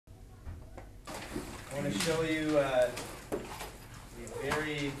going to show you a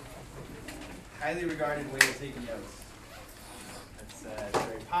very highly regarded way of taking notes. It's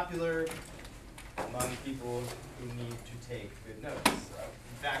very popular among people who need to take good notes.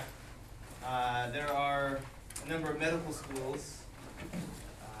 In fact, there are a number of medical schools.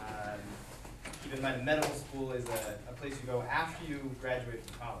 Keep in mind, a medical school is a place you go after you graduate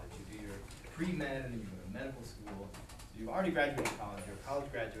from college. You do your pre-med and then you go to medical school. So you've already graduated from college. You're a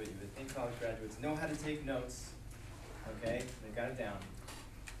college graduate. You would think college graduates know how to take notes. Okay, they've got it down.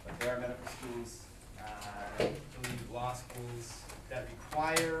 But there are medical schools, I believe law schools, that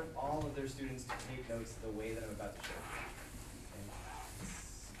require all of their students to take notes the way that I'm about to show you. And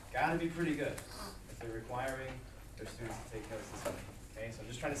it's got to be pretty good if they're requiring their students to take notes this way. Okay, so I'm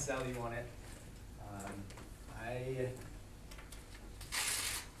just trying to sell you on it. I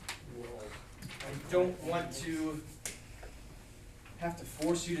don't want to have to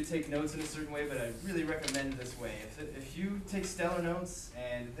force you to take notes in a certain way, but I really recommend this way. If you take stellar notes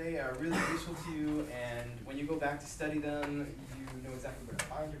and they are really useful to you, and when you go back to study them, you know exactly where to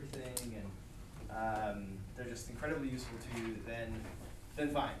find everything, and they're just incredibly useful to you, then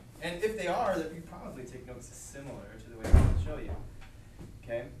fine. And if they are, then you probably take notes similar to the way I'm going to show you.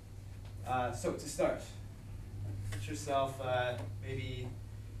 Okay? So to start, put yourself maybe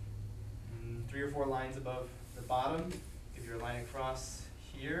 3 or 4 lines above the bottom. Give your line across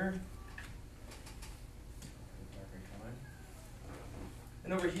here.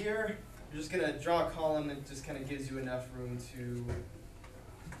 And over here, you're just going to draw a column that just kind of gives you enough room to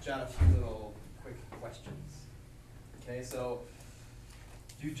jot a few little quick questions. Okay, so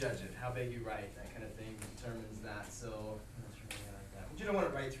you judge it. How big you write, that kind of thing determines that. So I'm not sure how I like that. But you don't want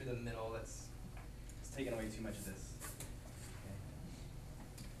to write through the middle. That's taking away too much of this. Okay.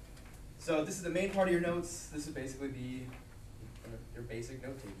 So this is the main part of your notes. This would basically be your basic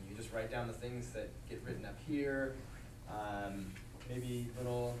note taking. You just write down the things that get written up here, maybe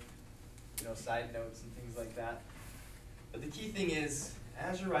little side notes and things like that. But the key thing is,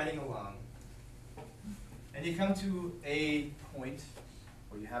 as you're writing along, and you come to a point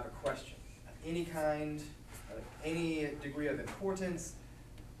where you have a question of any kind, of any degree of importance,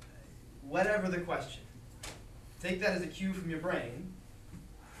 whatever the question, take that as a cue from your brain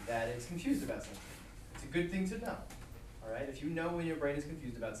that it's confused about something. It's a good thing to know. All right? If you know when your brain is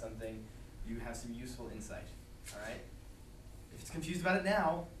confused about something, you have some useful insight. All right? If it's confused about it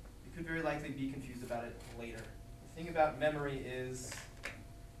now, it could very likely be confused about it later. The thing about memory is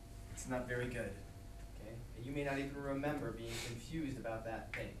it's not very good. Okay? And you may not even remember being confused about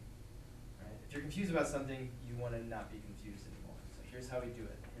that thing. Right? If you're confused about something, you want to not be confused anymore. So here's how we do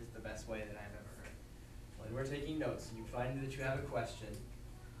it. Here's the best way that I've ever heard. When we're taking notes and you find that you have a question,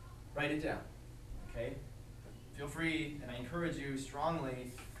 write it down. Okay? Feel free, and I encourage you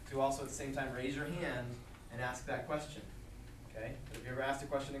strongly to also at the same time raise your hand and ask that question. Okay? But if you ever asked a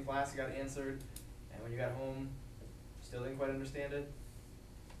question in class, you got answered, and when you got home, still didn't quite understand it,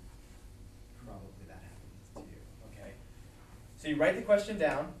 probably that happens to you. Okay? So you write the question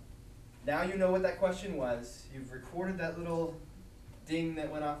down. Now you know what that question was. You've recorded that little ding that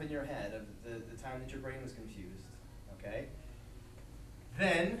went off in your head of the time that your brain was confused. Okay?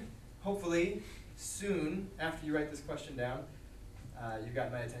 Then, hopefully, soon after you write this question down, you've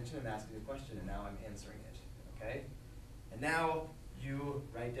got my attention and asking the question, and now I'm answering it. Okay? And now you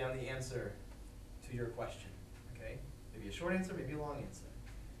write down the answer to your question. Okay? Maybe a short answer, maybe a long answer.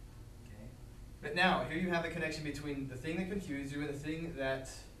 Okay? But now, here you have a connection between the thing that confused you and the thing that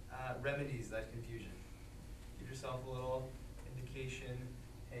remedies that confusion. Give yourself a little indication,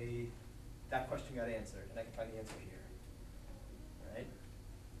 hey, that question got answered, and I can find the answer here. Right?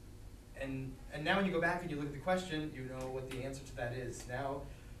 And now when you go back and you look at the question, you know what the answer to that is. Now,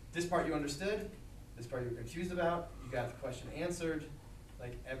 this part you understood, this part you were confused about, you got the question answered,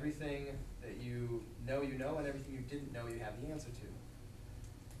 like everything that you know, and everything you didn't know, you have the answer to.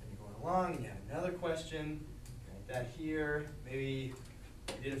 And you're going along, and you have another question, write that here, maybe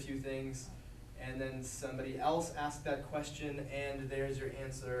you did a few things, and then somebody else asked that question, and there's your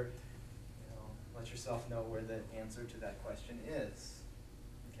answer. Let yourself know where the answer to that question is.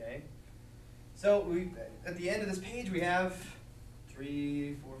 Okay? So at the end of this page, we have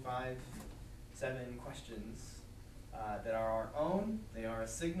 3, 4, 5, 7 questions that are our own. They are a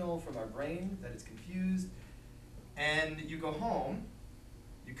signal from our brain that it's confused. And you go home,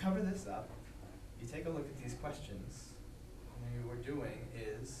 you cover this up, you take a look at these questions, and what we're doing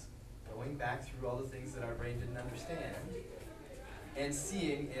is going back through all the things that our brain didn't understand and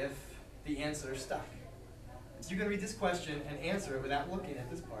seeing if the answer stuck. So you're going to read this question and answer it without looking at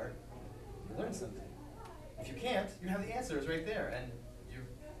this part. You learn something. If you can't, you have the answers right there, and you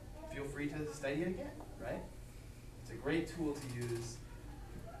feel free to study it again. right? It's a great tool to use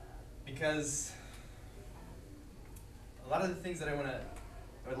because a lot of the things that I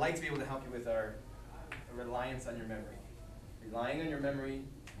would like to be able to help you with are a reliance on your memory. Relying on your memory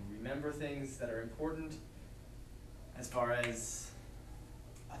to remember things that are important as far as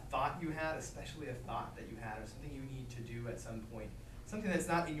a thought you had, especially a thought that you had, or something you need to do at some point. Something that's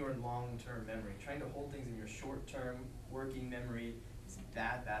not in your long-term memory. Trying to hold things in your short-term working memory is a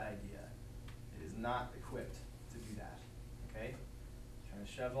bad, bad idea. It is not equipped to do that, okay? Trying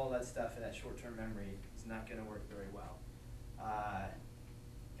to shove all that stuff in that short-term memory is not going to work very well.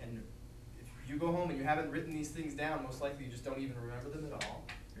 And if you go home and you haven't written these things down, most likely you just don't even remember them at all.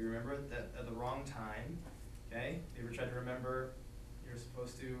 You remember it at the wrong time, okay? You ever tried to remember you're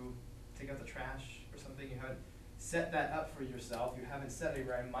supposed to take out the trash or something? You haven't set that up for yourself. You haven't set a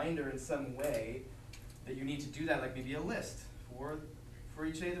reminder in some way that you need to do that, like maybe a list for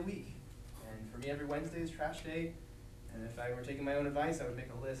each day of the week. And for me, every Wednesday is trash day. And if I were taking my own advice, I would make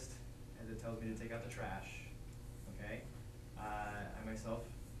a list that tells me to take out the trash, okay? I myself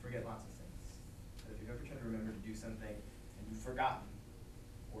forget lots of things. But if you've ever tried to remember to do something and you've forgotten,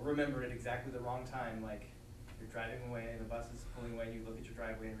 or remembered at exactly the wrong time, like you're driving away and the bus is pulling away and you look at your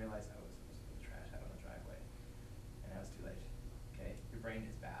driveway and realize, oh, I was supposed to put the trash out on the driveway. And now it's too late, okay? Your brain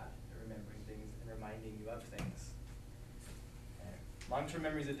is bad at remembering things and reminding you of things. Okay. Long-term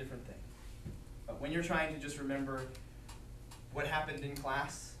memory is a different thing. But when you're trying to just remember what happened in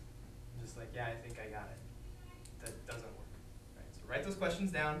class, just like, yeah, I think I got it. That doesn't work. Right? So write those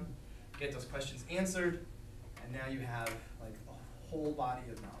questions down, get those questions answered, and now you have like a whole body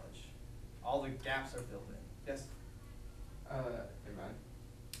of knowledge. All the gaps are filled in. Yes? Hey man.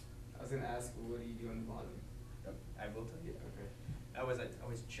 I was gonna ask, what do you do on the bottom? Yep, I will tell you. Okay. I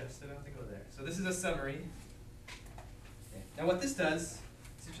was just about to go there. So this is a summary. Okay. Now what this does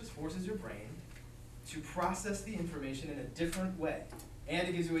is it just forces your brain to process the information in a different way. And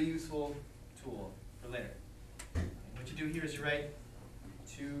it gives you a useful tool for later. And what you do here is you write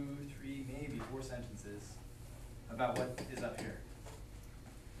 2, 3, maybe 4 sentences about what is up here.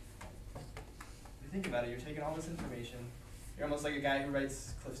 If you think about it, you're taking all this information. You're almost like a guy who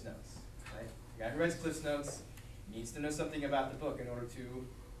writes Cliff's Notes, right? The guy who writes Cliff's Notes needs to know something about the book in order to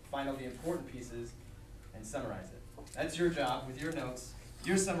find all the important pieces and summarize it. That's your job with your notes.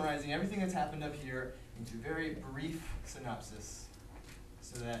 You're summarizing everything that's happened up here into very brief synopsis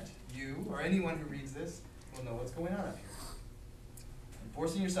so that you or anyone who reads this will know what's going on up here. And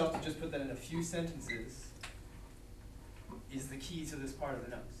forcing yourself to just put that in a few sentences is the key to this part of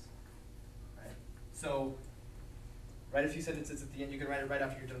the notes. Right? So write a few sentences at the end. You can write it right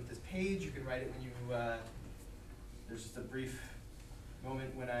after you're done with this page. You can write it when you, there's just a brief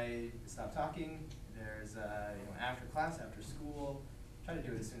moment when I stop talking. There's after class, after school. Try to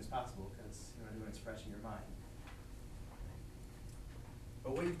do it as soon as possible because you want to do what's fresh in your mind.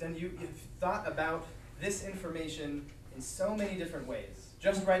 But what you've done, you've thought about this information in so many different ways.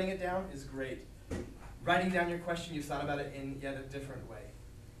 Just writing it down is great. Writing down your question, you've thought about it in yet a different way.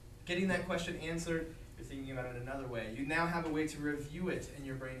 Getting that question answered, you're thinking about it in another way. You now have a way to review it, and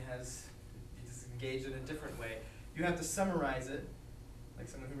your brain is engaged in a different way. You have to summarize it, like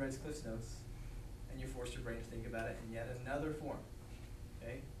someone who writes Cliff's Notes, and you force your brain to think about it in yet another form.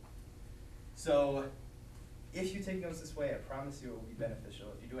 Okay? So, if you take notes this way, I promise you it will be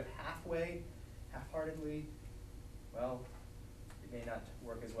beneficial. If you do it halfway, half-heartedly, well, it may not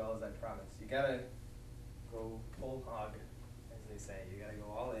work as well as I promised. You gotta go whole hog, as they say. You gotta go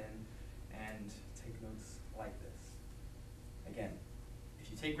all in and take notes like this. Again, if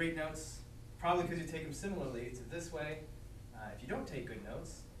you take great notes, probably because you take them similarly to this way. If you don't take good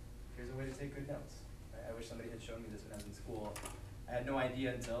notes, here's a way to take good notes. I wish somebody had shown me this when I was in school. I had no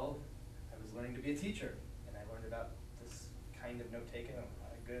idea until I was learning to be a teacher, and I learned about this kind of note-taking and how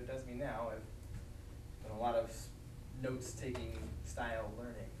good it does me now. I've done a lot of notes-taking style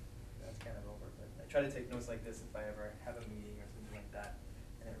learning. That's kind of over, but I try to take notes like this if I ever have a meeting or something like that,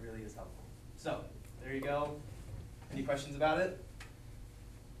 and it really is helpful. So, there you go. Any questions about it?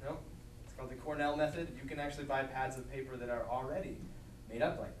 No? It's called the Cornell method. You can actually buy pads of paper that are already made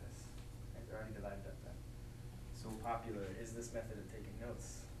up like this. Right? They're already divided up then. So popular is this method of taking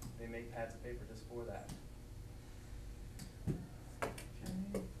notes. They make pads of paper just for that.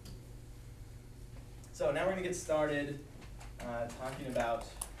 Okay. So now we're going to get started talking about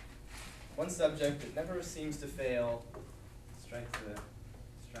one subject that never seems to fail, strike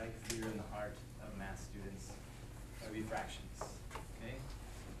fear in the heart of math students. That would be fractions. Okay?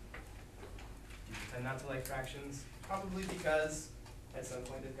 People tend not to like fractions, probably because at some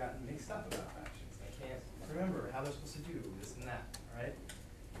point they've gotten mixed up about fractions. They can't remember how they're supposed to do this and that, all right?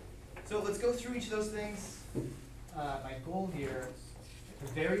 So let's go through each of those things. My goal here, at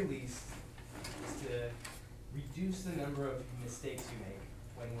the very least, is to reduce the number of mistakes you make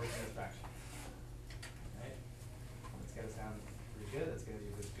when working with fractions. Right? That's gonna sound pretty good. That's gonna be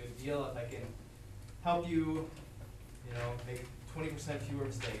a good deal. If I can help you, make 20% fewer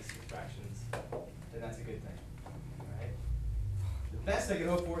mistakes with fractions, then that's a good thing. All right? The best I can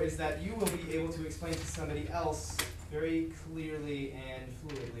hope for is that you will be able to explain to somebody else very clearly and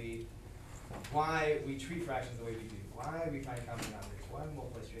fluidly why we treat fractions the way we do, why we find common denominators, why we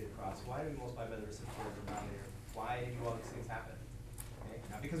multiply straight across, why do we multiply by the reciprocal of the denominator, why do all these things happen? Okay?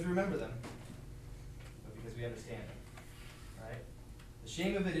 Not because we remember them, but because we understand them. Right? The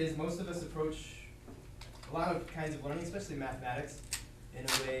shame of it is most of us approach a lot of kinds of learning, especially mathematics, in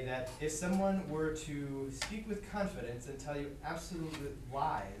a way that if someone were to speak with confidence and tell you absolute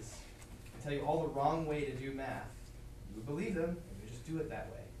lies, and tell you all the wrong way to do math, you would believe them and you would just do it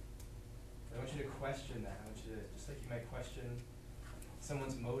that way. But I want you to question that. I want you to, just like you might question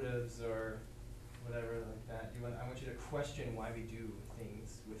someone's motives or whatever like that, I want you to question why we do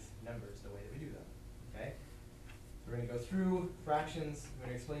things with numbers the way that we do them. Okay? So we're going to go through fractions. I'm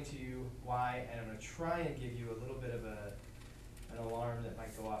going to explain to you why, and I'm going to try and give you a little bit of an alarm that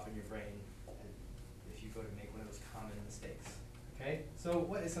might go off in your brain if you go to make one of those common mistakes. Okay? So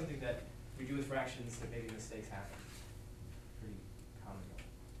what is something that we do with fractions that maybe mistakes happen? Pretty common one.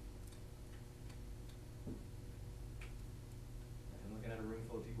 If I'm looking at a room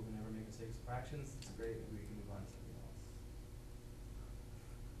full of people who never make mistakes with fractions, it's great. Maybe we can move on to something else.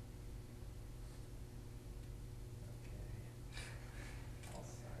 I'll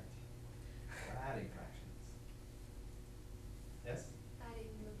start. Adding fractions. Yes?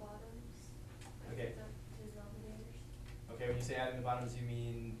 Adding the bottoms. Like Okay. The denominators. Okay, when you say adding the bottoms, you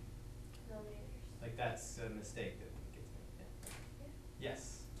mean Denominators. like that's a mistake that gets made. Yeah.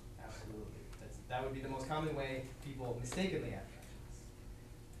 Yes, absolutely. That would be the most common way people mistakenly add fractions.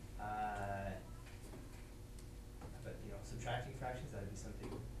 But subtracting fractions, that would be something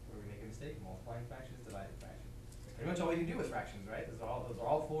where we make a mistake. Multiplying fractions, dividing fractions. That's pretty much all we can do with fractions, right? Those are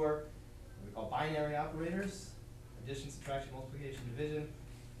all four what we call binary operators: addition, subtraction, multiplication, division,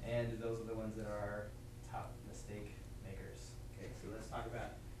 and those are the ones that are top mistake makers. Okay, so let's talk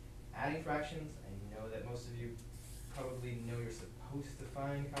about adding fractions. I know that most of you probably know you're supposed to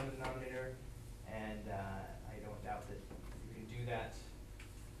find common denominator, and I don't doubt that you can do that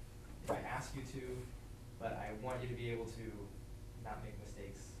if I ask you to, but I want you to be able to not make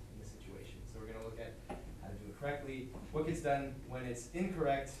mistakes in this situation. So we're going to look at how to do it correctly, what gets done when it's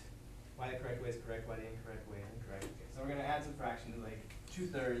incorrect, why the correct way is correct, why the incorrect way is incorrect. Okay, so we're going to add some fractions like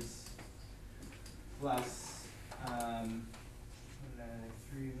 2/3 plus 3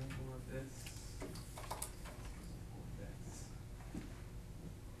 4/5.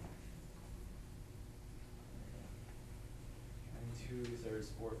 And 2/3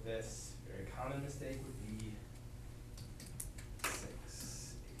 4/5. Very common mistake would be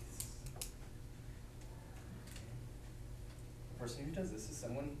 6/8. The person who does this is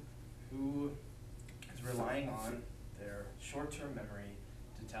someone who is relying on their short-term memory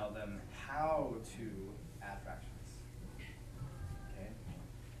to tell them how to add fractions. Okay?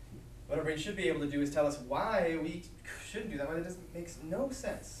 What our brain should be able to do is tell us why we shouldn't do that, why it makes no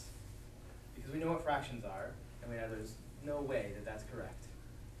sense. Because we know what fractions are, and we know there's no way that that's correct.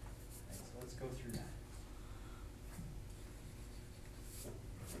 Okay, so let's go through that. So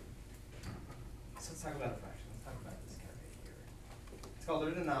let's talk about a fraction. Let's talk about this guy right here. It's called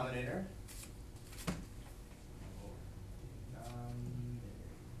a denominator.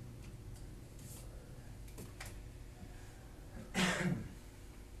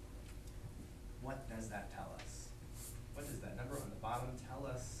 What does that tell us? What does that number on the bottom tell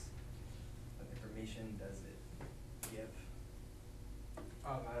us? What information does it give? I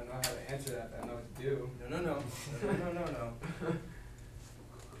don't know how to answer that, but I know what to do. No.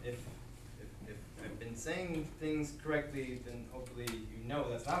 If I've been saying things correctly, then hopefully you know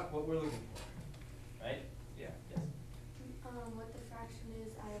that's not what we're looking for, right? Yeah. Yes. What the fraction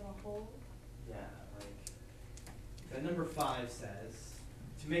is out of a whole. Yeah, like that number 5 says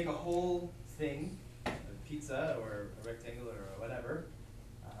to make a whole thing, a pizza or a rectangle or whatever,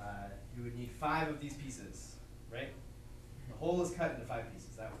 you would need 5 of these pieces, right? The whole is cut into 5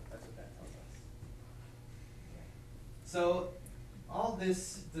 pieces. That's what that tells us. Okay. So all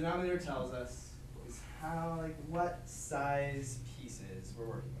this denominator tells us is what size pieces we're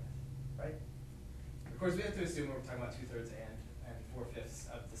working with, right? Of course, we have to assume we're talking about 2/3 and 4/5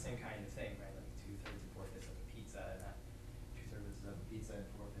 of the same kind of thing, right? Like 2/3 and 4/5 of a pizza, and not 2/3 of a pizza and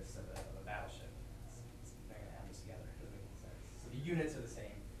 4/5 of a battleship. It's not going to add this together. It doesn't make any sense. So the units are the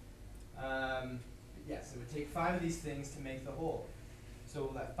same, Yes, it would take 5 of these things to make the whole.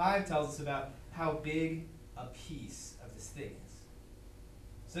 So that 5 tells us about how big a piece of this thing is.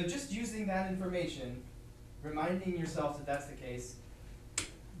 So just using that information, reminding yourself that that's the case,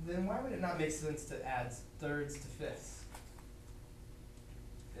 then why would it not make sense to add thirds to fifths?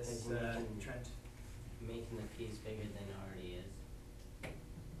 This Trent. Making the piece bigger than it already is.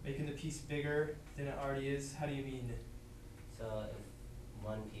 Making the piece bigger than it already is? How do you mean? So if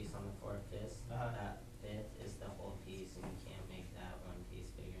one piece on the 4/5, Uh-huh. that fifth is the whole piece, and you can't make that one piece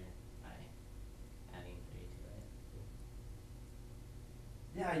bigger by adding 3 to it.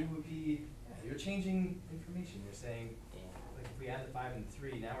 Yeah, you would be, you're changing information. You're saying, Yeah. like if we add the 5 and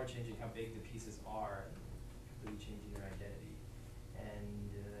 3, now we're changing how big the pieces are, completely changing your identity.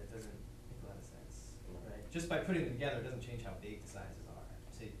 And that doesn't make a lot of sense, right? Just by putting them together, it doesn't change how big the sizes are,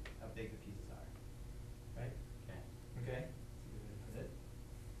 say how big the pieces are, right? Okay. Okay? That's a good way to put it.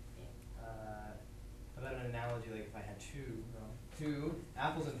 Yeah. How about an analogy, like if I had 2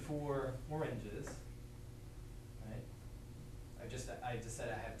 apples and 4 oranges, right? I just said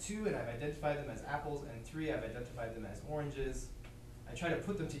I have 2 and I've identified them as apples, and 3 I've identified them as oranges. I try to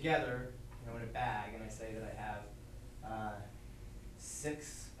put them together, in a bag, and I say that I have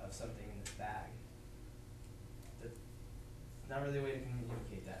 6 of something in this bag. That's not really a way to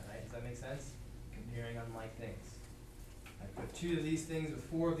communicate that, right? Does that make sense? Comparing unlike things. I put 2 of these things with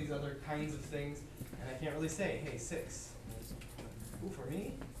 4 of these other kinds of things, and I can't really say, hey, 6. Ooh, for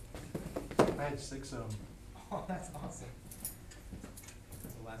me? I had 6 of them. Oh, that's awesome.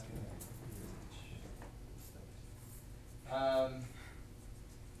 That's the last one.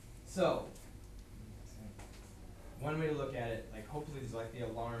 So, one way to look at it, like hopefully there's like the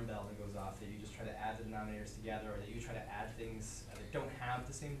alarm bell that goes off that you just try to add the denominators together, or that you try to add things that don't have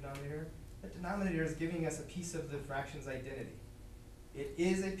the same denominator. That denominator is giving us a piece of the fraction's identity. It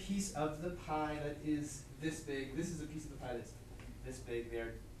is a piece of the pie that is this big. This is a piece of the pie that's this big.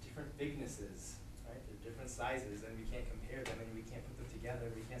 They're different bignesses, right? They're different sizes, and we can't compare them, and we can't put them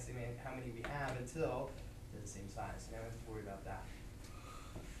together. We can't say how many we have until they're the same size. So now we have to worry about that.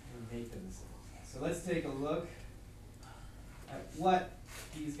 We make them the same size. So let's take a look at what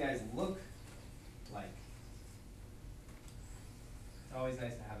these guys look like. It's always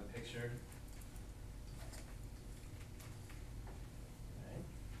nice to have a picture. Right.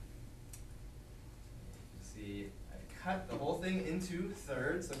 See, I've cut the whole thing into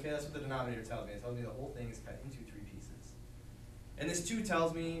thirds. Okay, that's what the denominator tells me. It tells me the whole thing is cut into 3 pieces. And this 2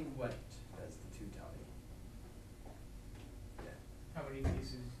 tells me, what does the 2 tell me? Yeah. How many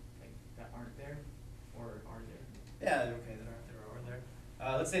pieces that aren't there, or are there? Yeah, they're okay, that aren't there or are there.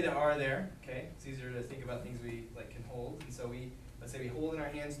 Let's say there are there, okay? It's easier to think about things we can hold. And so let's say we hold in our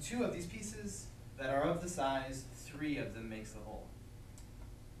hands 2 of these pieces that are of the size 3 of them makes the whole.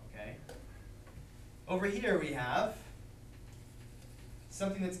 Okay? Over here we have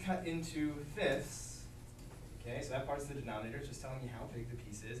something that's cut into fifths. Okay, so that part's the denominator, it's just telling me how big the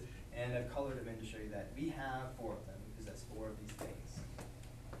piece is. And I've colored them in to show you that we have 4 of them. We possess 4 of these things.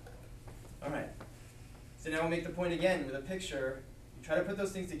 Alright. So now we'll make the point again with a picture. You try to put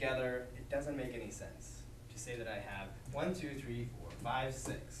those things together, it doesn't make any sense. Just say that I have 1, 2, 3, 4, 5,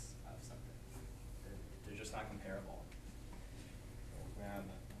 6 of something. They're just not comparable. We'll grab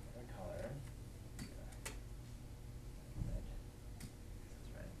another color.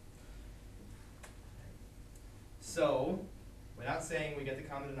 Red. This is red. So, without saying we get the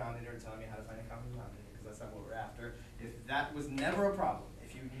common denominator and telling me how to find a common denominator, because that's not what we're after, if that was never a problem,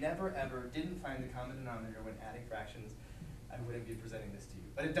 if you never ever didn't find the common denominator when adding fractions, I wouldn't be presenting this to you.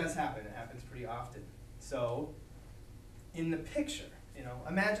 But it does happen, it happens pretty often. So, in the picture,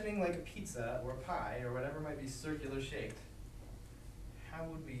 imagining like a pizza or a pie or whatever might be circular shaped, how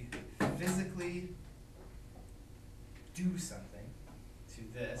would we physically do something to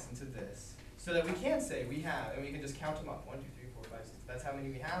this and to this so that we can say we have, and we can just count them up, 1, 2, 3, 4, 5, 6. That's how many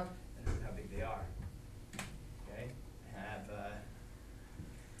we have, and this is how big they are. Okay? I have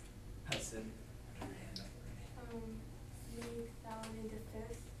Hudson. Put your hand up already. Make that one into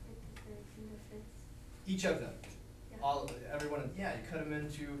fifths, like the thirds into fifths. Each of them. Yeah. Everyone, yeah, you cut them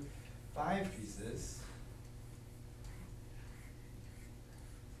into 5 pieces.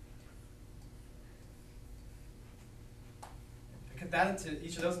 I cut that into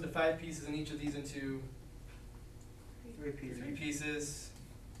each of those into 5 pieces, and each of these into 3 pieces. 3 pieces.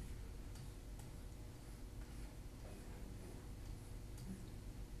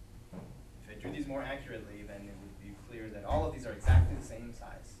 If I drew these more accurately, then it would be clear that all of these are exactly the same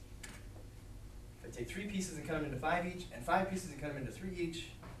size. If I take 3 pieces and cut them into 5 each, and 5 pieces and cut them into 3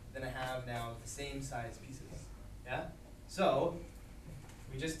 each, then I have now the same size pieces. Yeah? So,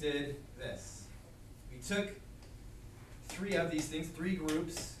 we just did this. We took 3 of these things, 3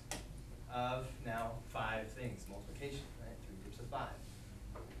 groups of now 5 things, multiplication, right? 3 groups of 5.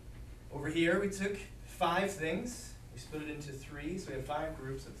 Over here, we took 5 things, we split it into 3, so we have 5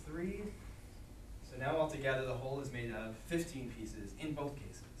 groups of 3. So now altogether, the whole is made of 15 pieces in both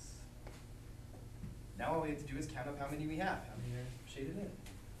cases. Now all we have to do is count up how many we have, how many are shaded in.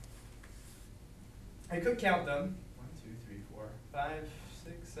 I could count them, 1, 2, 3, 4, 5,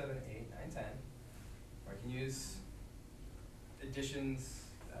 6, 7, 8, 9, 10. Or I can use addition's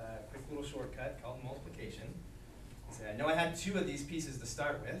quick little shortcut called multiplication. Say, I know I had 2 of these pieces to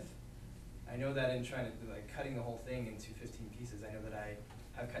start with. I know that in trying to, like, cutting the whole thing into 15 pieces, I know that I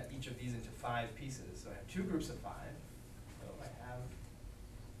have cut each of these into 5 pieces. So I have 2 groups of 5. So I have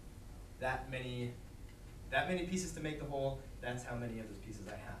that many pieces to make the whole. That's how many of those pieces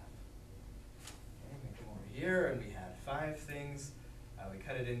I have. Okay, we come over here, and we had 5 things. We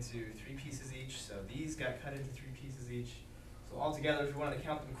cut it into 3 pieces each. So these got cut into 3 pieces each. So altogether, if we wanted to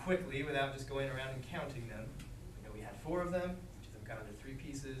count them quickly without just going around and counting them, we know we had 4 of them. Each of them cut into 3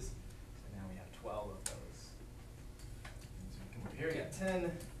 pieces. So now we have 12 of those. So we come over here, we got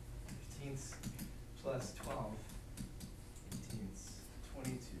 10 15ths plus 12 18ths,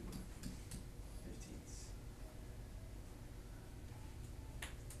 22 15ths.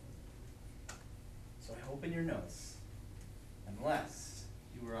 So I hope in your notes, unless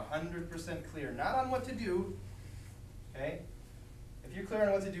you were 100% clear, not on what to do, okay? If you're clear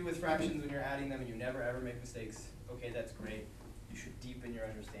on what to do with fractions when you're adding them and you never ever make mistakes, okay, that's great. You should deepen your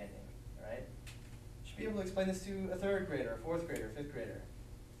understanding, all right? You should be able to explain this to a 3rd grader, a 4th grader, a 5th grader,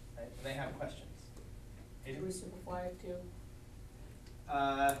 right? When they have questions. Should we simplify it too?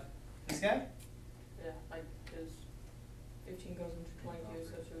 This guy? Yeah, like, because 15 goes into 22,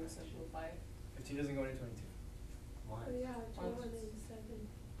 so should we simplify it? 15 doesn't go into 22. Oh yeah, 21 and 7.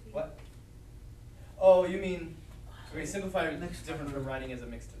 What? Oh, you mean, okay, simplify is different from writing as a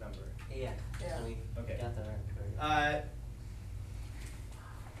mixed number. Yeah, Yeah. so we Okay. got that right.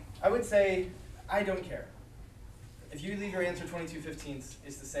 I would say, I don't care. If you leave your answer 22 15ths,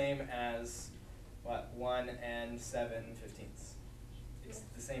 it's the same as, what, 1 and 7 15ths. It's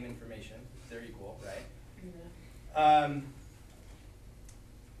the same information. They're equal, right? Yeah.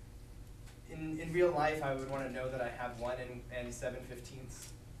 In real life, I would want to know that I have 1 and 7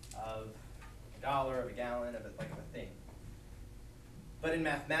 15ths of a dollar, of a gallon, of a thing. But in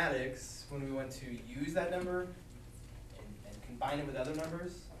mathematics, when we want to use that number and combine it with other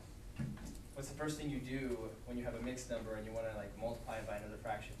numbers, what's the first thing you do when you have a mixed number and you want to multiply it by another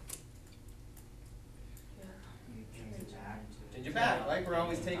fraction? Yeah. Change it back, right? We're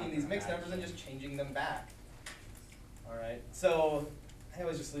always taking these mixed numbers and just changing them back. All right, so I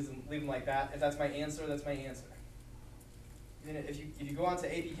always just leave them like that. If that's my answer, that's my answer. Then if you go on to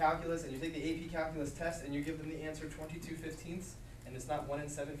AP Calculus and you take the AP Calculus test and you give them the answer 22 15ths and it's not 1 and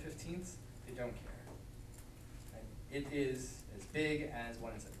 7 15ths, they don't care. Right? It is as big as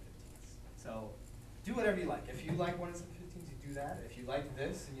 1 and 7 15ths. So do whatever you like. If you like 1 and 7 15ths, you do that. If you like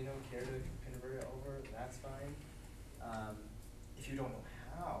this and you don't care to convert it over, that's fine. If you don't know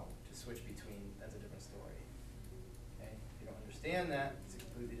how to switch between, that's a different story. Okay? If you don't understand that, it's a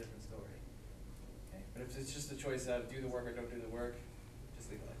completely different story. Okay? But if it's just a choice of do the work or don't do the work,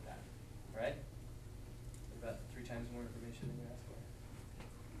 just leave it like that. All right? About 3 times more information than you asked for.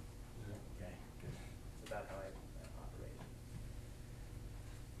 Okay, good. That's about how I operate.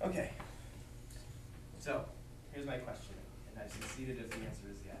 Okay. So, here's my question, and I've succeeded if the answer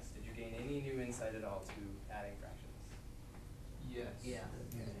is yes. Did you gain any new insight at all to adding fractions? Yes. Yeah.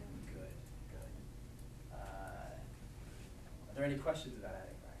 Good, good. Are there any questions about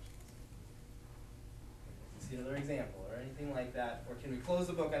adding fractions? See another example or anything like that? Or can we close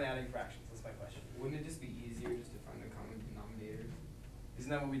the book on adding fractions? That's my question. Wouldn't it just be easier just to find the common denominator? Isn't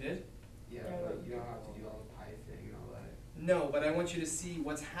that what we did? Yeah, Yeah, but but you don't have to do all the pi thing and all that. No, but I want you to see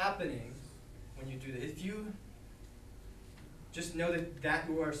what's happening when you do that. If you just know that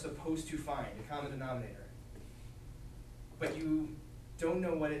you are supposed to find a common denominator, but you don't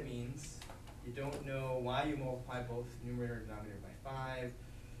know what it means, you don't know why you multiply both numerator and denominator by 5,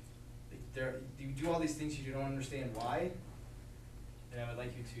 you do all these things you don't understand why, then I would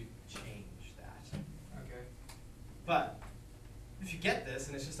like you to change that. Okay. But if you get this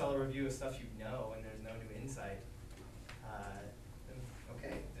and it's just all a review of stuff you know and there's no new insight, then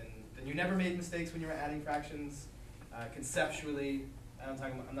okay, then you never made mistakes when you were adding fractions. Conceptually, I'm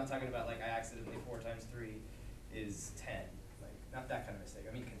not talking about like I accidentally 4 times 3 is 10, like not that kind of mistake.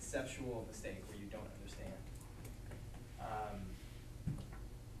 I mean conceptual mistake where you don't understand.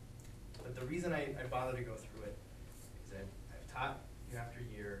 But the reason I bother to go through it is that I've taught year after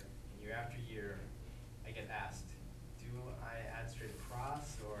year, and year after year, I get asked, do I add straight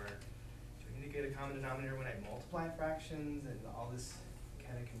across, or do I need to get a common denominator when I multiply fractions, and all this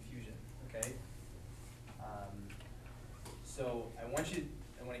kind of confusion, okay? So I want to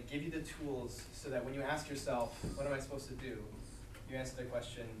give you the tools so that when you ask yourself, what am I supposed to do, you answer the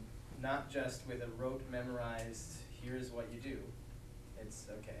question not just with a rote memorized, here's what you do. It's,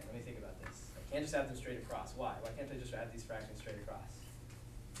 okay, let me think about this. I can't just add them straight across. Why? Why can't I just add these fractions straight across?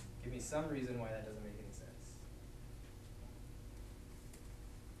 Give me some reason why that doesn't make any sense.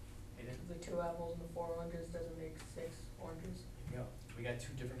 Hayden? The 2 apples and the 4 oranges doesn't make 6 oranges. Here we go. We got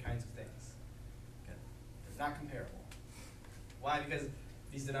 2 different kinds of things. Okay. They're not comparable. Why? Because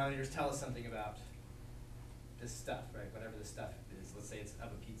these denominators tell us something about this stuff, right? Whatever the stuff is. Let's say it's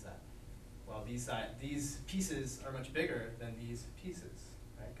of a pizza. Well, these pieces are much bigger than these pieces,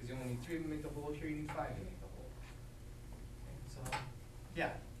 right? Because you only need 3 to make the whole. Here you need 5 to make the whole. Okay, so, yeah,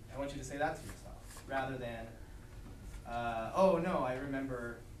 I want you to say that to yourself, rather than, oh no, I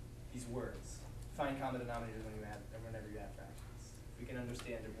remember these words. Find common denominators whenever you add fractions. We can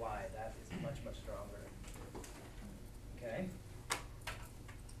understand why that is much, much stronger. Okay.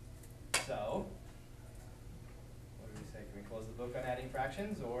 So, what do we say? Can we close the book on adding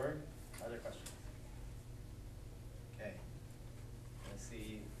fractions, or are there questions? Okay. Let's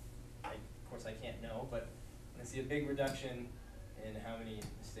see. Of course, I can't know, but let's see a big reduction in how many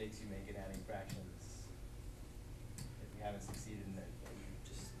mistakes you make in adding fractions. If you haven't succeeded in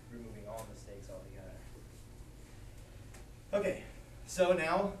just removing all mistakes altogether. Okay. So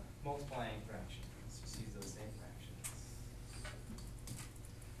now multiplying fractions. Let's just use those same fractions.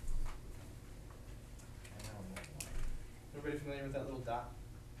 And now multiplying. Everybody familiar with that little dot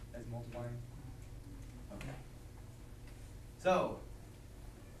as multiplying? Okay. So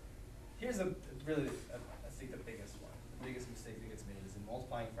here's really I think the biggest one. The biggest mistake that gets made is in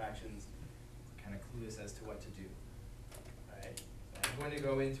multiplying fractions, kind of clueless as to what to do. All right. I'm going to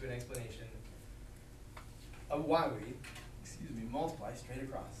go into an explanation of why we, multiply straight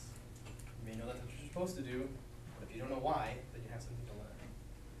across. You may know that's what you're supposed to do, but if you don't know why, then you have something to learn.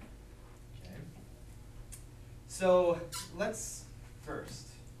 Okay. So let's first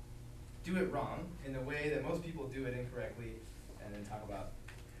do it wrong in the way that most people do it incorrectly, and then talk about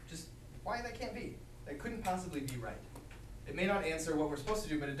just why that can't be. That couldn't possibly be right. It may not answer what we're supposed to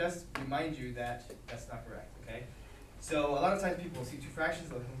do, but it does remind you that that's not correct, okay? So a lot of times people will see 2 fractions,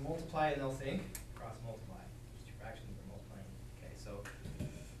 they'll multiply, and they'll think, cross multiply. There's 2 fractions, we're multiplying. Okay, so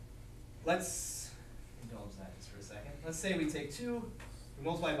let's indulge that just for a second. Let's say we take 2, we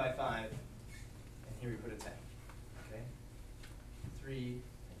multiply by 5, and here we put a 10, okay? 3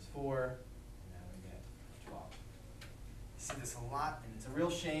 times 4, and now we get 12. You see this a lot, and it's a real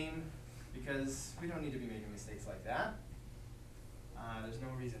shame, because we don't need to be making mistakes like that. There's no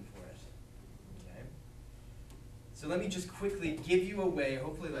reason for it, okay? So let me just quickly give you a way,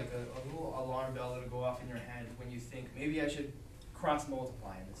 hopefully like a little alarm bell that'll go off in your head when you think, maybe I should cross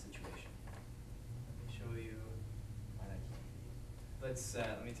multiply in this situation. Let me show you why that can't be.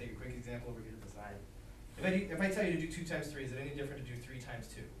 Let me take a quick example over here to the side. If I tell you to do 2 times 3, is it any different to do 3 times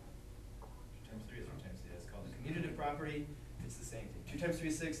 2? 2 times 3 is 3 times 2. That's called the commutative property. It's the same thing. 2 times 3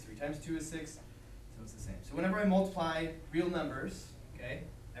 is 6, 3 times 2 is 6, so it's the same. So whenever I multiply real numbers, okay,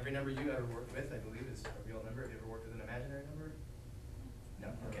 every number you ever worked with, I believe, is a real number. Have you ever worked with an imaginary number? No?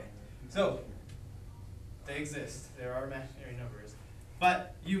 Okay. So, they exist. There are imaginary numbers.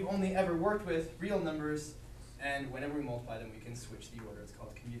 But you've only ever worked with real numbers, and whenever we multiply them, we can switch the order. It's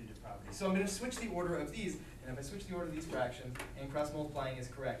called commutative property. So I'm going to switch the order of these, and if I switch the order of these fractions, and cross-multiplying is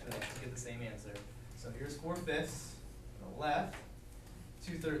correct, then I should get the same answer. So here's 4/5 on the left,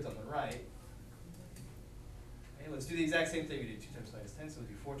 2/3 on the right. Okay, let's do the exact same thing. We did 2 times 5 is 10, so we'll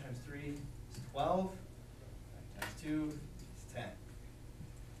do 4 times 3 is 12, 5 times 2 is 10.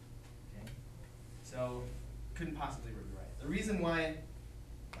 Okay, so couldn't possibly be right. The reason why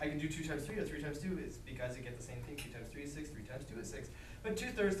I can do 2 times 3 or 3 times 2 is because you get the same thing. 2 times 3 is 6, 3 times 2 is 6. But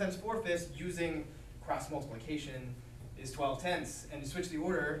 2/3 times 4/5 using cross multiplication is 12/10, and to switch the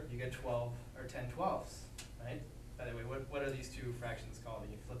order, you get 12 or 10/12, right? By the way, what are these 2 fractions called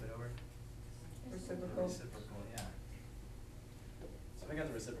when you flip it over? Reciprocal. Reciprocal, yeah. So if I got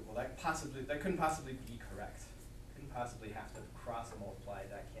the reciprocal, that couldn't possibly be correct. Couldn't possibly have to cross multiply.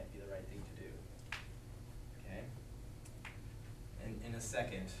 That can't be the right thing to do. Okay. And in a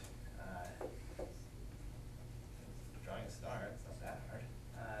second, drawing a star. It's not that hard.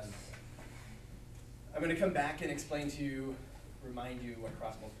 I'm going to come back and explain to you, remind you what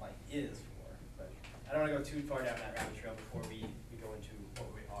cross multiplying is for. But I don't want to go too far down that rabbit trail before we go into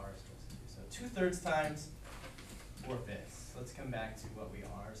what we are supposed to do. So 2/3 times 4/5. So let's come back to what we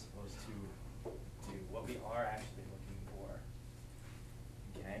are supposed to do, what we are actually looking for.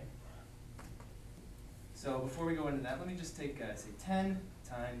 Okay? So before we go into that, let me just take, say, 10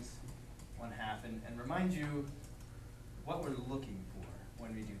 times 1/2 and remind you what we're looking for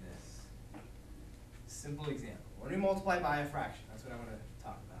when we do this. Simple example. When we multiply by a fraction, that's what I want to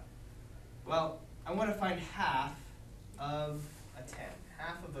talk about. Well, I want to find half of a 10,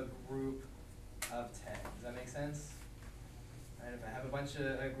 half of a group of 10. Does that make sense? Right, if I have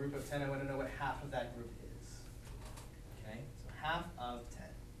a group of 10, I want to know what half of that group is. Okay, so half of 10.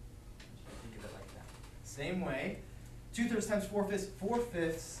 Think of it like that. Same way, 2/3 times 4/5,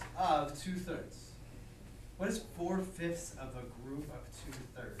 4/5 of 2/3. What is 4/5 of a group of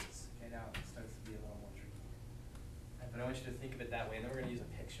 2/3? Okay, now it starts to be a little more tricky. Right, but I want you to think of it that way, and then we're going to use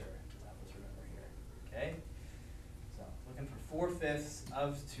a picture to help us remember here. Okay? So, looking for 4/5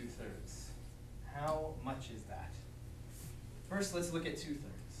 of 2/3. How much is that? First, let's look at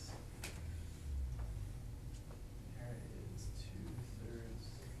 2/3. There is 2/3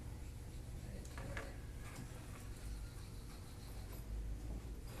 right there.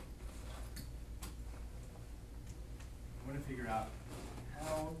 I want to figure out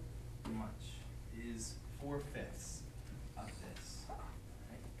how much is 4/5 of this.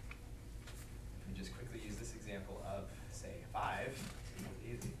 Right? If we just quickly use this example of, say, 5, it's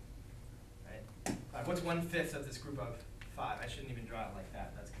really easy. Right? What's 1/5 of this group of 5? I shouldn't even draw it like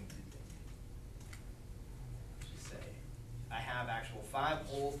that. That's confusing. Let's just say I have actual 5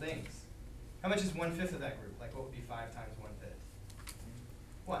 whole things. How much is 1/5 of that group? Like, what would be 5 times 1/5?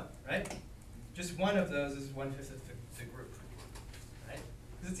 1, right? Just one of those is 1/5 of the group, right?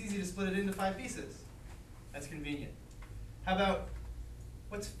 Because it's easy to split it into 5 pieces. That's convenient. How about,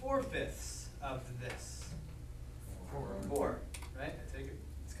 what's 4/5 of this? 4, right? I take it,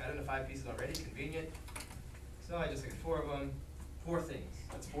 it's cut into 5 pieces already, convenient. So I just look at 4 of them, 4 things.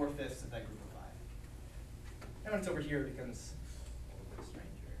 That's 4/5 of that group of 5. And when it's over here, it becomes a little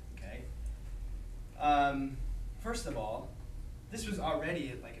stranger, okay? First of all, this was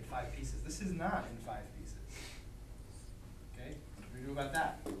already like in 5 pieces. This is not in 5 pieces. Okay, what do we do about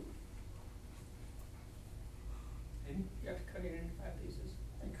that? Hayden? You have to cut it into 5 pieces.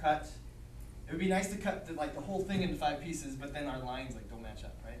 You cut. It would be nice to cut the whole thing into 5 pieces, but then our lines don't match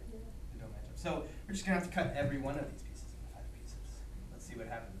up, right? Yeah. They don't match up. So we're just gonna have to cut every one of these pieces into 5 pieces. Let's see what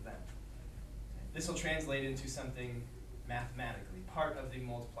happens then. This will translate into something mathematically, part of the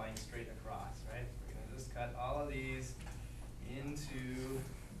multiplying straight across, right? We're gonna just cut all of these into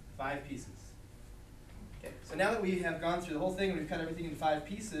 5 pieces. Okay, so now that we have gone through the whole thing and we've cut everything into 5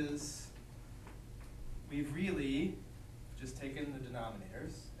 pieces, we've really just taken the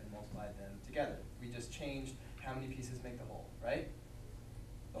denominators and multiplied them together. We just changed how many pieces make the whole, right?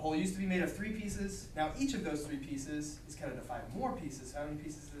 The whole used to be made of 3 pieces. Now each of those 3 pieces is cut into 5 more pieces. How many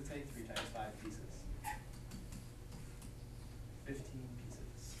pieces does it take? 3 times 5 pieces. 15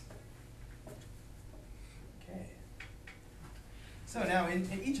 pieces. Okay. So now in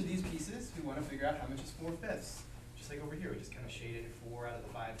each of these pieces, we want to figure out how much is 4/5. Just like over here, we just kind of shaded 4 out of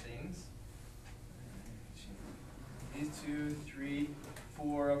the 5 things. These 2, 3,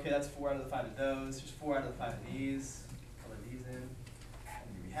 4. Okay, that's 4 out of the 5 of those. There's 4 out of the 5 of these. Color these in.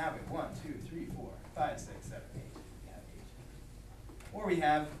 And we have it. 1, 2, 3, 4, 5, 6, 7, 8. We have 8. Or we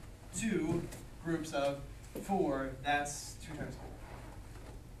have 2 groups of 4. That's 2 times 4.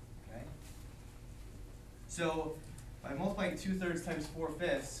 Okay? So by multiplying 2/3 times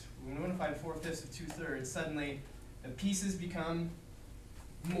 4/5, when we want to find 4/5 of 2/3, suddenly the pieces become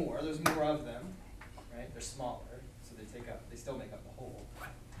more. There's more of them, right? They're smaller, so they still make up the whole.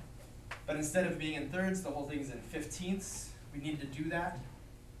 But instead of being in thirds, the whole thing's in 15ths. We needed to do that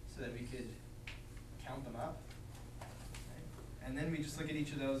so that we could count them up. Right? And then we just look at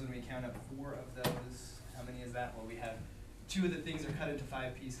each of those and we count up 4 of those. How many is that? Well, we have 2 of the things are cut into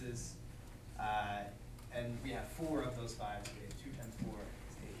 5 pieces. And we have 4 of those 5, so we have 2 times 4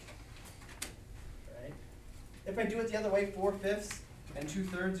 is 8. Right? If I do it the other way, 4/5 and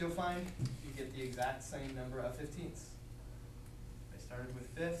 2/3, you'll find you get the exact same number of 15ths. I started with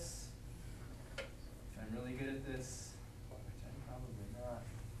fifths. If I'm really good at this, which I'm probably not.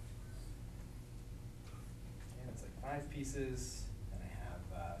 And it's like 5 pieces, and I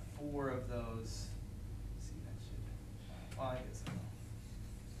have 4 of those. Let's see, that should, well, I guess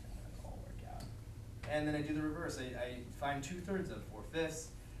that'll all work out. And then I do the reverse. I find 2/3 of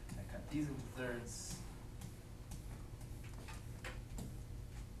 4/5. I cut these into thirds.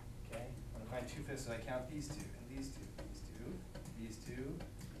 Okay, when I find 2/5, so I count these 2, and these 2, these 2, these 2,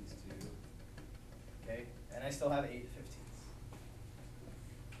 these 2. Okay, and I still have 8/15ths.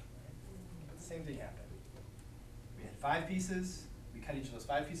 Right. But the same thing happened. We had 5 pieces. We cut each of those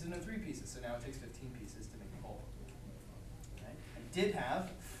 5 pieces into 3 pieces, so now it takes 15 pieces to make the whole. Okay. I did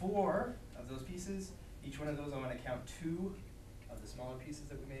have 4 of those pieces. Each one of those I want to count 2 of the smaller pieces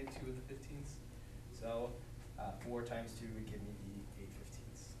that we made, 2 of the 15ths. So 4 times 2 would give me the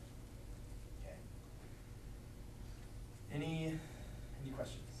 8/15ths. Okay. Any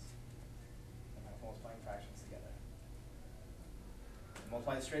questions about multiplying fractions together?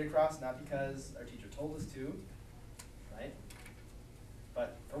 Multiply it straight across, not because our teacher told us to, right?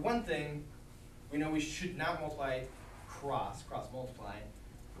 But for one thing, we know we should not multiply cross multiply,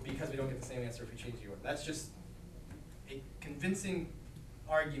 because we don't get the same answer if we change the order. That's just a convincing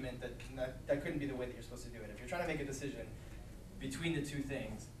argument that couldn't be the way that you're supposed to do it. If you're trying to make a decision between the 2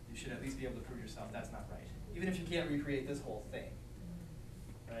 things, you should at least be able to prove yourself that's not right. Even if you can't recreate this whole thing,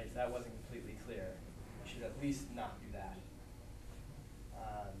 right? If that wasn't completely clear, you should at least not do that.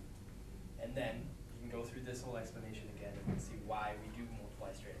 And then you can go through this whole explanation again and see why we do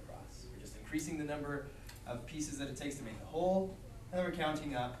multiply straight across. We're just increasing the number of pieces that it takes to make the whole, and then we're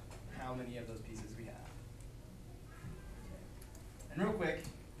counting up how many of those pieces we have. Okay. And real quick,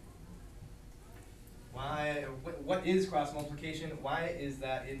 what is cross multiplication? Why is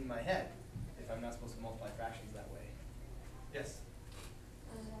that in my head if I'm not supposed to multiply fractions that way? Yes?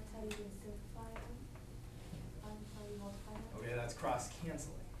 That's how you can simplify them. How you multiply them. Okay, that's cross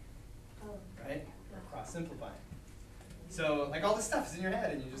canceling. Oh. Right? Or cross simplifying. So like all this stuff is in your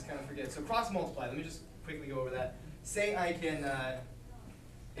head and you just kind of forget. So cross multiply, let me just quickly go over that. Say I can,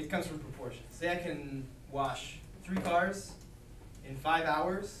 it comes from proportions. Say I can wash 3 cars in 5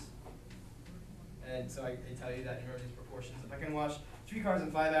 hours. And so I tell you that in these proportions. If I can wash 3 cars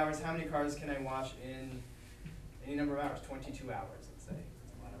in 5 hours, how many cars can I wash in any number of hours? 22 hours, let's say.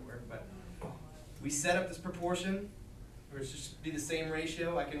 That's a lot of work, but we set up this proportion. It should be the same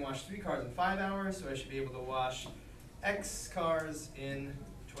ratio. I can wash 3 cars in 5 hours, so I should be able to wash X cars in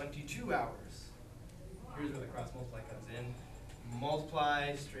 22 hours. Here's where the cross multiply comes in.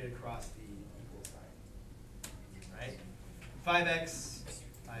 Multiply straight across the equal sign. Right? 5x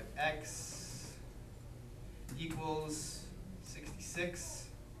equals 66.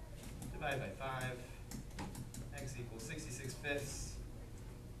 Divide by 5. X equals 66/5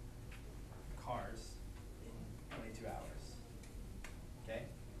 cars in 22 hours. Okay?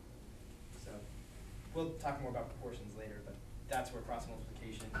 So we'll talk more about proportions later, but that's where cross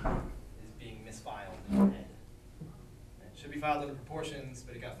multiplication is being misfiled in your head. It should be filed under proportions,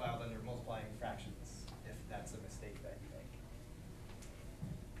 but it got filed under multiplying fractions, if that's a mistake that you make.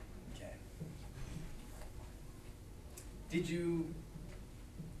 Okay.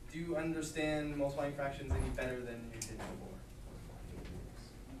 Do you understand multiplying fractions any better than you did before?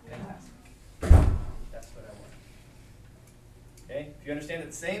 Fantastic. That's what I want. Okay, if you understand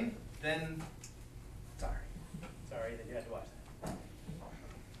it the same, then sorry that you had to watch that.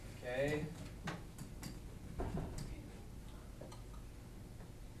 Okay.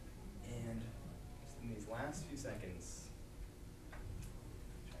 And just in these last few seconds,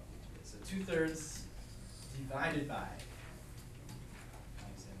 so 2/3 divided by.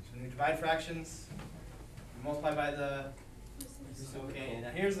 When we divide fractions, we multiply by the. Okay, now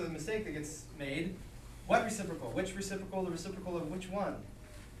here's the mistake that gets made. What reciprocal? Which reciprocal? The reciprocal of which one?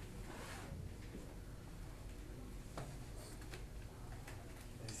 Okay,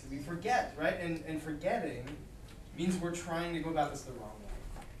 so we forget, right? And forgetting means we're trying to go about this the wrong way.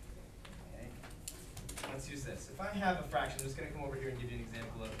 Okay? Let's use this. If I have a fraction, I'm just going to come over here and give you an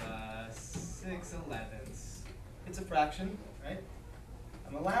example of 6/11. It's a fraction, right?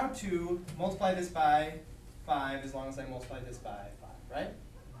 I'm allowed to multiply this by 5 as long as I multiply this by 5, right?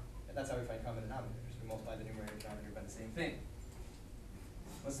 And that's how we find common denominators. We multiply the numerator and denominator by the same thing.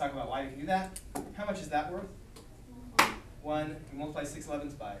 Let's talk about why we can do that. How much is that worth? 1. We multiply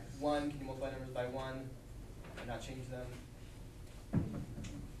 6/11 by 1. Can you multiply numbers by 1 and not change them?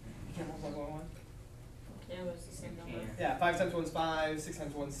 You can't multiply by 1? Yeah, it's the same number. Yeah, 5 times 1 is 5, 6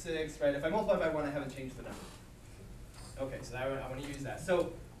 times 1 is 6, right? If I multiply by 1, I haven't changed the number. Okay, so I want to use that.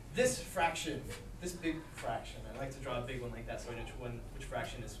 So this fraction, this big fraction, I like to draw a big one like that so I know which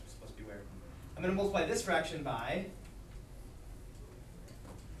fraction is supposed to be where. I'm going to multiply this fraction by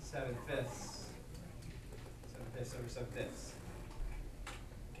 7/5. 7/5 over 7/5.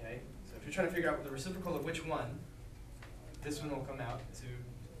 Okay, so if you're trying to figure out the reciprocal of which one, this one will come out to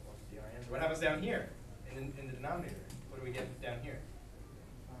be our answer. What happens down here in the denominator? What do we get down here?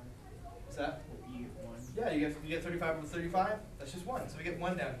 What's that? Yeah, you get 35 over 35. That's just 1. So we get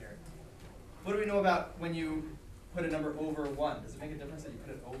 1 down here. What do we know about when you put a number over 1? Does it make a difference that you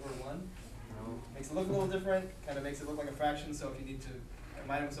put it over 1? No. Makes it look a little different. Kind of makes it look like a fraction. So if you need to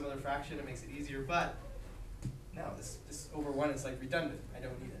combine it with some other fraction, it makes it easier. But no, this over 1 is like redundant. I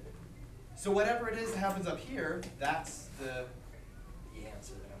don't need it. So whatever it is that happens up here, that's the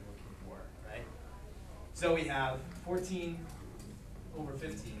answer that I'm looking for, right? So we have 14 over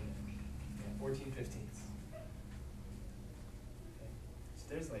 15, and 14 15ths. Okay. So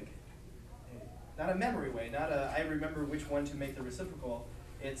there's like, not a memory way, not a I remember which one to make the reciprocal.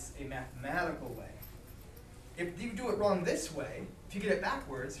 It's a mathematical way. If you do it wrong this way, if you get it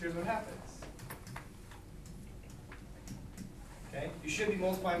backwards, here's what happens. Okay? You should be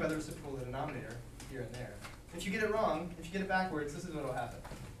multiplying by the reciprocal of the denominator here and there. If you get it wrong, if you get it backwards, this is what will happen.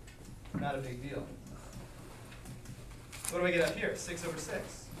 Not a big deal. What do I get up here? 6 over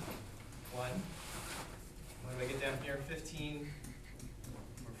 6. 1. What do I get down here? 15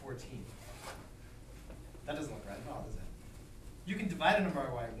 over 14. That doesn't look right at all, does it? You can divide a number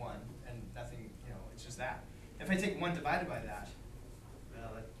by 1, and nothing, it's just that. If I take 1 divided by that,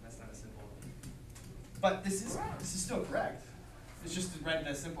 well, that's not as simple. But this is still correct. It's just to write it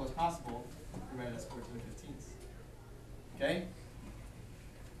as simple as possible. We write it as 14 15ths. Okay?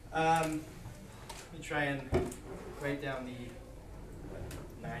 Let me try and write down the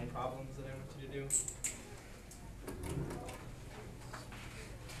 9 problems that I want you to do.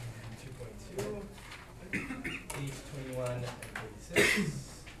 2.2. 8, 21, and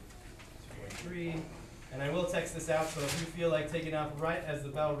 36, 2.3. And I will text this out, so if you feel like taking off right as the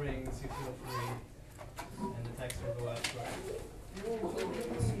bell rings, you feel free. And the text will go out shortly.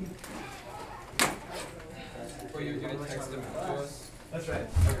 Or you're gonna text them to us? That's right.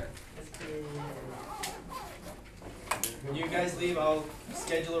 Okay. When you guys leave, I'll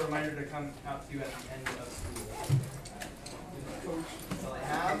schedule a reminder to come out to you at the end of school. Coach, that's all I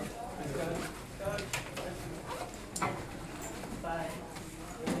have. Bye.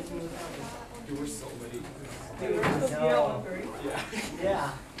 You were so late. Dude, we're supposed to be here at 1:30. Yeah.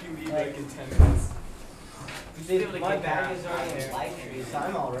 Yeah. You leave like in 10 minutes. Dude, my bag is already in light tree, so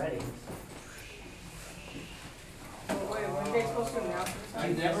I'm all ready. Oh, wait, when are you guys supposed to announce this? I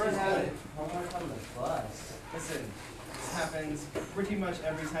never had homework on the bus. Listen, this happens pretty much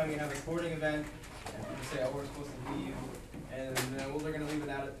every time we have a sporting event, and people say, oh, we're supposed to leave, and well, they're going to leave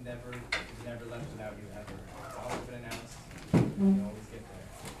without it. Never left without you, ever. It's always been announced. You always get there.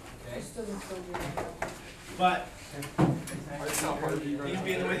 I Okay? still didn't do that. But, It's not hard to be things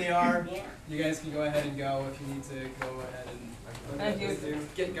being the way they are, Yeah. you guys can go ahead and go if you need to go ahead and Thank you.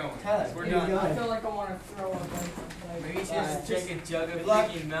 get going. Tyler, We're here you done. go. I feel like I want to throw up. Maybe you should Bye. just take a jug of Good luck.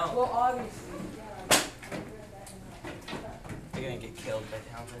 freaking milk. Well, obviously. You're gonna get killed by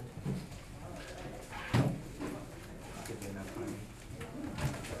Townsend. Give me enough money.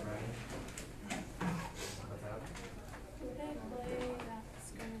 Would I play that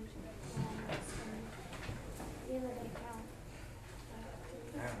scrimmage? Yeah, that didn't count.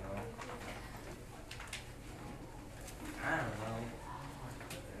 I don't know. I don't know.